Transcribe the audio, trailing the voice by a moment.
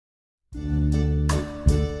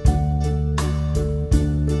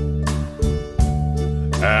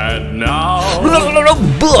And now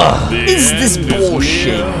Is this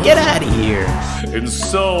bullshit? Get out of here. And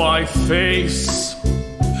so I face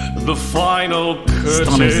the final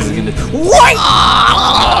Stunner's is curtain. gonna. What?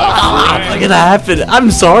 It's not gonna happen.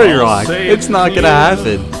 I'm sorry, Rock. It's not gonna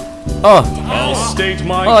happen. Oh. I'll state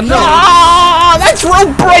my Oh no. Ah, that's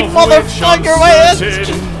rope break, motherfucker. My head's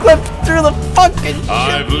clipped through the fucking shit.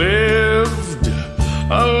 I've lived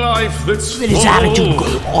a life that's full. His attitude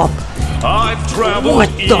goes up. I've traveled What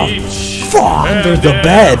the each fuck? Under and the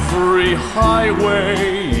bed. every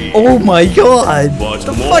highway. Oh my god. But Get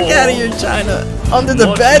the fuck out of here, China. Under the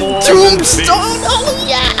much bed. more Tombstone. than Oh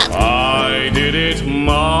yeah. I did it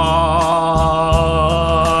my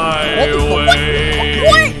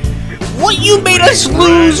way. What? You made us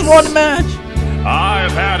lose one match?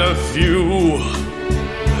 I've had a few,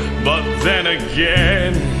 but then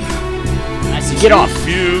again, Assy, get off.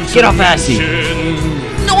 few Get to off, Assy.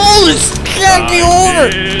 mention. No, this can't be over.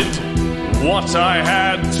 Did what I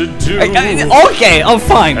had to do. Okay, I'm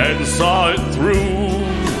fine. And saw it through.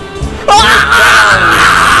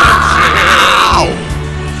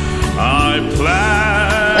 I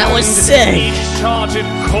planned That was sick. each charted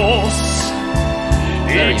course,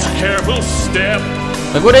 each careful step.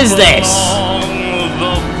 Like, what is this? along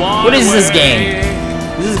the What is this game?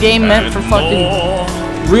 byway. Is this game meant for And fucking more,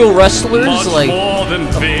 real wrestlers? much Like, more than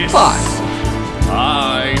this. fuck.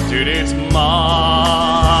 I did it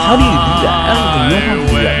my How do you do that? I don't even know how to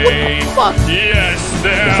do that. What the fuck? Yes,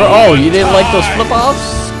 there Oh, you were didn't like those times flip-offs?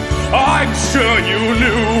 I'm sure you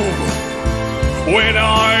knew when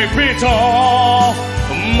I bit off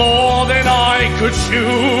more than I could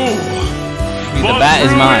chew. The bat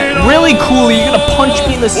is mine. Really cool. You're gonna punch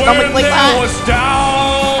me in the stomach like that?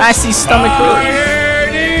 I see stomach hurt.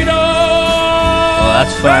 Well,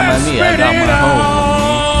 that's fine by me. I got my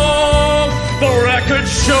home. The record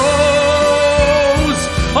shows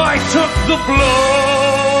I took the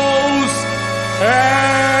blows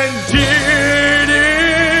and did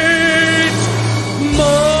it my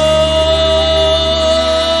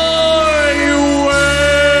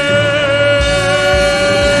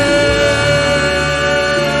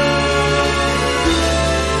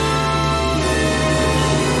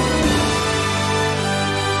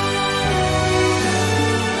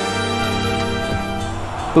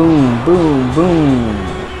Boom, boom, boom.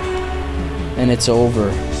 And it's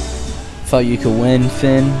over. Thought you could win,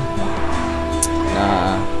 Finn.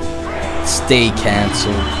 Nah. Stay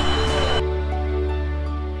canceled.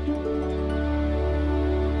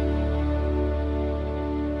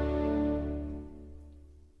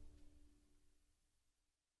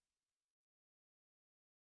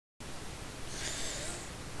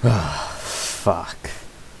 Fuck.